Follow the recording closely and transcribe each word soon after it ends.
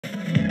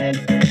Bring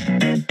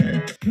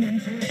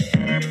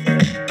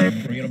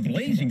it a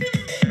blazing.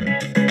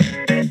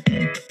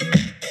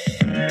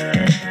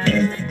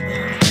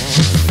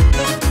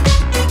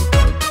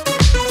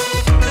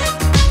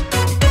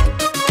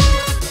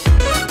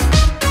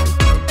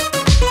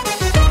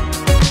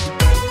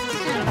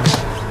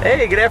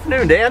 Hey, good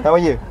afternoon, Dan. How are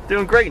you?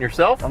 Doing great, and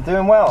yourself? I'm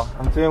doing well.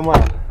 I'm doing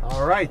well.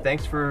 All right,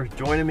 thanks for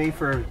joining me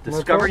for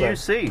Discover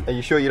UC. Are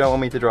you sure you don't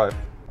want me to drive?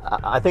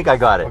 I think I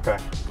got it. Okay.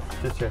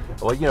 Just checking.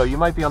 Well, you know, you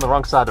might be on the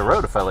wrong side of the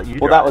road if I let you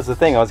drive. Well, that was the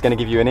thing. I was going to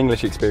give you an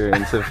English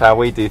experience of how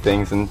we do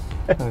things and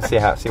see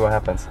what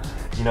happens.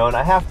 You know, and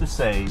I have to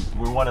say,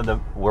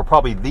 we're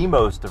probably the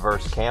most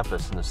diverse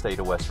campus in the state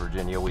of West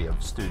Virginia. We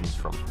have students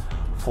from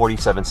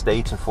 47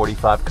 states and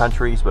 45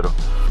 countries, but of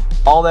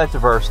all that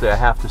diversity, I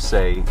have to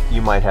say,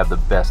 you might have the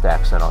best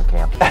accent on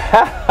campus.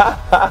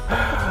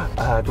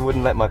 I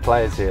wouldn't let my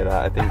players hear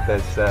that. I think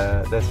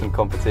there's some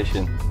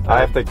competition.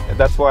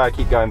 That's why I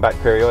keep going back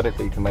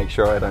periodically to make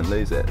sure I don't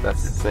lose it.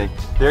 That's the thing.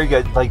 There you go.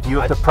 Like, do you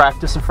have to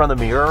practice in front of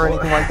the mirror or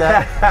anything like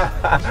that?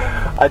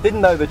 I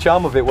didn't know the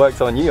charm of it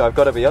worked on you, I've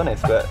got to be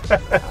honest, but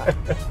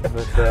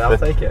I'll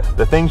take it.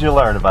 The things you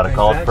learn about a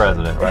college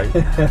president, right?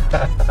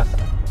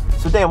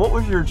 So Dan, what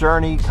was your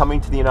journey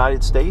coming to the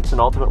United States and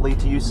ultimately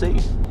to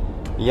UC?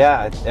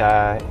 Yeah,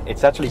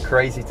 it's actually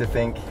crazy to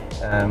think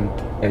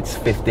it's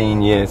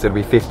 15 years. It'll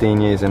be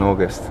 15 years in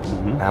August,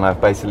 and I've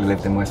basically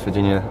lived in West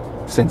Virginia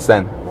since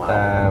then.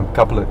 Wow.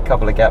 Couple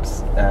of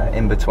gaps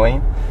in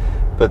between,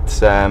 but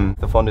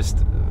the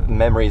fondest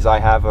memories I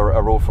have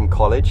are all from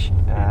college,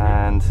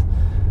 and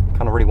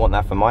kind of really want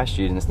that for my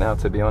students now.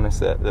 To be honest,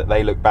 that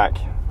they look back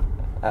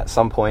at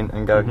some point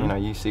and go, you know,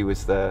 UC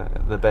was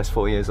the best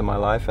 4 years of my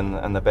life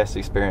and the best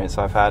experience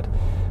I've had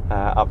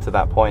up to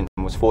that point.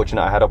 I was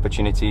fortunate I had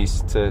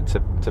opportunities to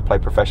play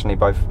professionally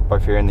both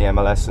here in the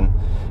MLS and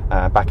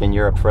back in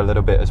Europe for a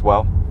little bit as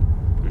well,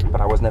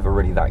 but I was never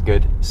really that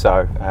good,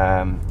 so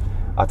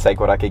I'd take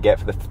what I could get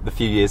for the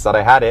few years that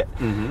I had it,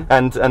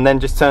 and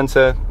then just turn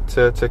to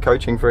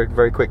coaching very,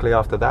 very quickly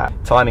after that.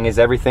 Timing is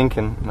everything,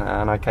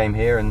 and I came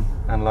here and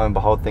lo and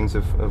behold, things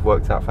have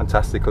worked out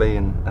fantastically,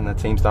 and the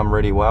team's done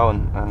really well,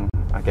 and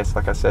I guess,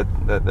 like I said,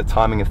 the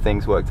timing of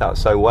things worked out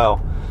so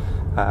well,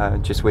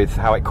 just with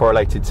how it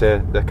correlated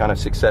to the kind of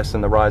success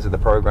and the rise of the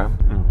program.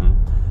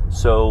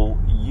 So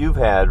you've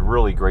had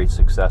really great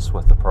success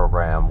with the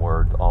program.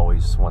 We're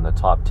always one of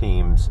the top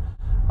teams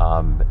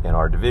in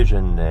our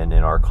division and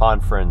in our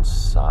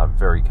conference,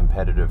 very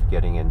competitive,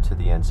 getting into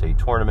the NCAA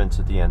tournaments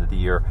at the end of the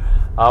year.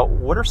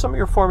 What are some of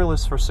your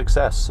formulas for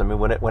success? I mean,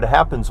 when it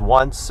happens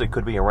once, it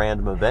could be a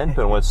random event,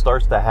 but when it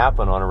starts to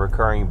happen on a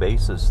recurring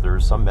basis,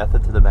 there's some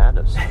method to the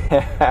madness.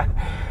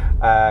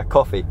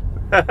 Coffee.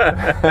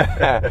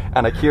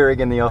 And a Keurig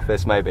in the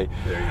office, maybe.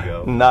 There you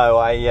go. No,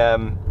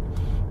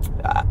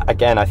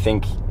 again, I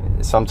think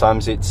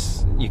sometimes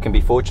you can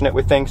be fortunate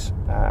with things,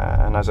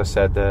 and as I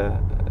said,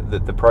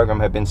 the program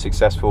had been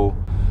successful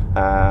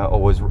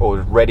or was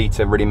ready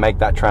to really make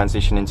that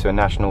transition into a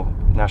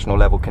national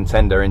level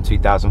contender in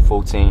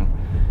 2014,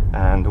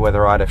 and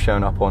whether I'd have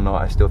shown up or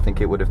not, I still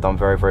think it would have done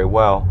very, very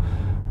well.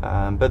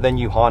 But then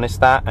you harness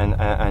that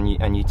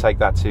and you take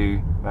that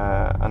to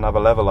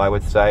another level. I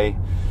would say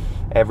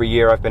every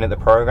year I've been at the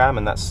program,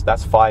 and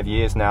that's 5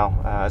 years now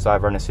as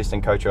either an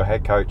assistant coach or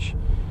head coach.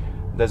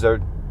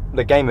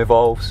 The game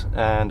evolves,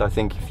 and I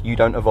think if you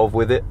don't evolve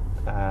with it,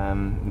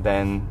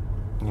 then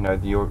you know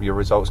your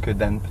results could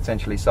then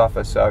potentially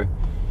suffer. So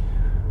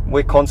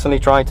we're constantly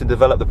trying to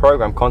develop the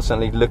program,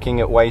 constantly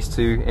looking at ways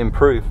to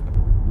improve.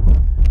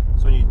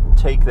 So when you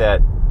take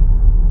that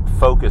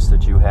focus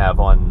that you have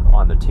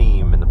on the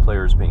team and the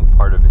players being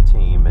part of the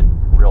team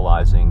and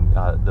realizing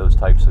those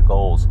types of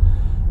goals,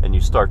 and you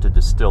start to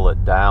distill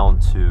it down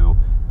to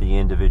the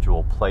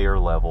individual player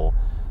level,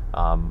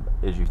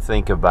 as you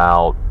think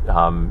about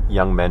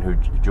young men who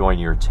join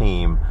your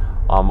team,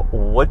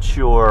 what's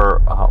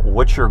your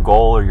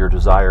goal or your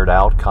desired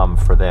outcome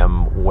for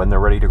them when they're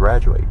ready to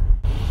graduate?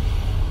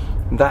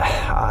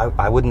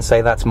 I wouldn't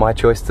say that's my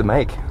choice to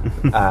make.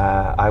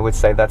 I would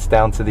say that's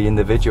down to the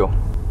individual.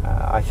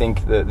 I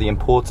think that the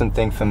important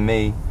thing for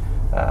me,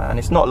 and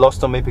it's not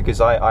lost on me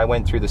because I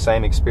went through the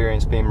same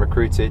experience being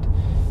recruited,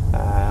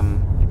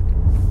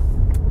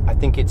 I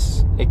think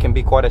it can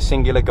be quite a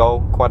singular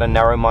goal, quite a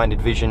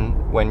narrow-minded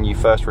vision when you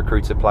first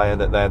recruit a player,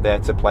 that they're there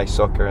to play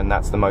soccer and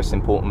that's the most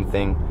important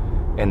thing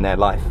in their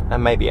life.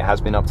 And maybe it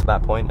has been up to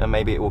that point, and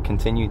maybe it will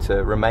continue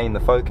to remain the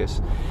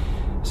focus.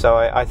 So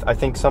I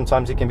think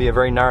sometimes it can be a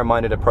very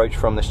narrow-minded approach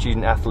from the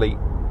student athlete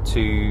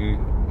to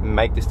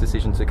make this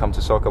decision to come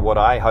to soccer. What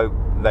I hope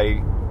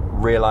they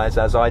realize,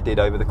 as I did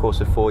over the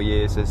course of 4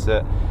 years, is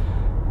that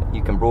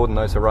you can broaden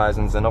those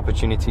horizons and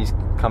opportunities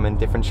come in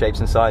different shapes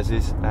and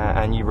sizes,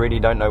 and you really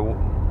don't know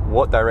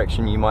what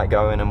direction you might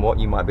go in and what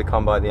you might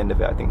become by the end of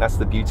it. I think that's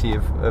the beauty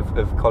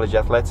of college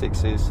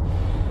athletics, is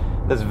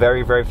there's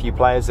very, very few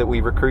players that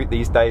we recruit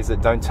these days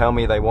that don't tell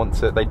me they want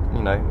to,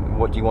 you know,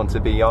 what do you want to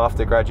be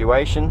after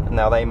graduation?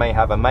 Now they may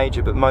have a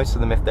major, but most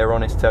of them, if they're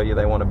honest, tell you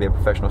they want to be a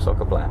professional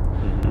soccer player.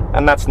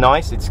 And that's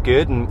nice, it's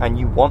good, and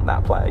you want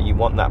that player. You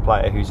want that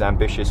player who's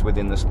ambitious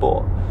within the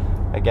sport.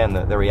 Again,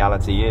 the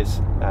reality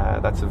is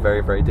that's a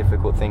very, very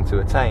difficult thing to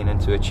attain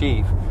and to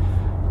achieve.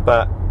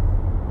 But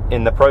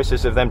in the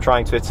process of them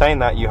trying to attain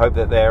that, you hope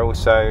that they're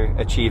also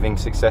achieving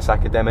success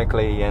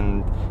academically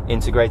and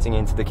integrating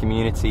into the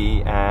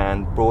community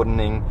and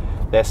broadening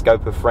their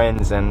scope of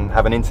friends and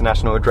have an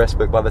international address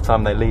book by the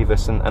time they leave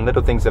us, and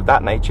little things of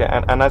that nature.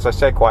 And as I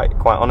said, quite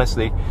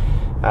honestly,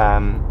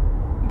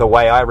 the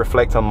way I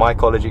reflect on my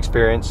college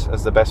experience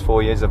as the best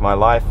 4 years of my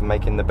life,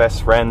 making the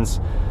best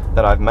friends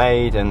that I've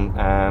made,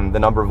 and the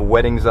number of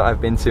weddings that I've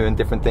been to and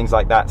different things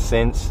like that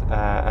since,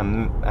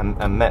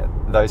 and met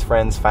those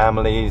friends,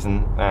 families,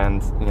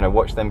 and you know,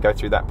 watched them go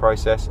through that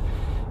process.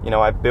 You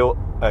know, I built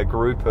a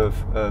group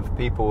of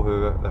people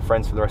who are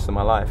friends for the rest of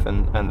my life,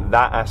 and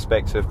that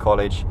aspect of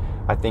college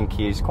I think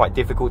is quite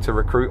difficult to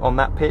recruit on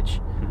that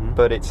pitch.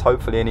 But it's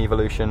hopefully an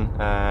evolution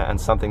and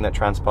something that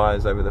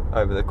transpires over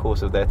the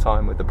course of their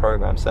time with the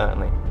program,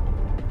 certainly.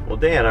 Well,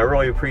 Dan, I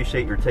really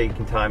appreciate your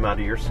taking time out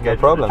of your schedule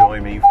problem. to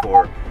join me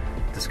for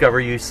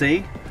Discover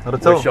UC. Not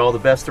at all. Wish you all the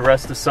best the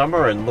rest of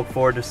summer, and look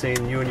forward to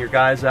seeing you and your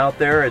guys out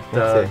there at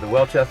the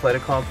Welch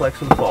Athletic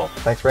Complex in the fall.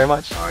 Thanks very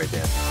much. All right,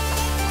 Dan.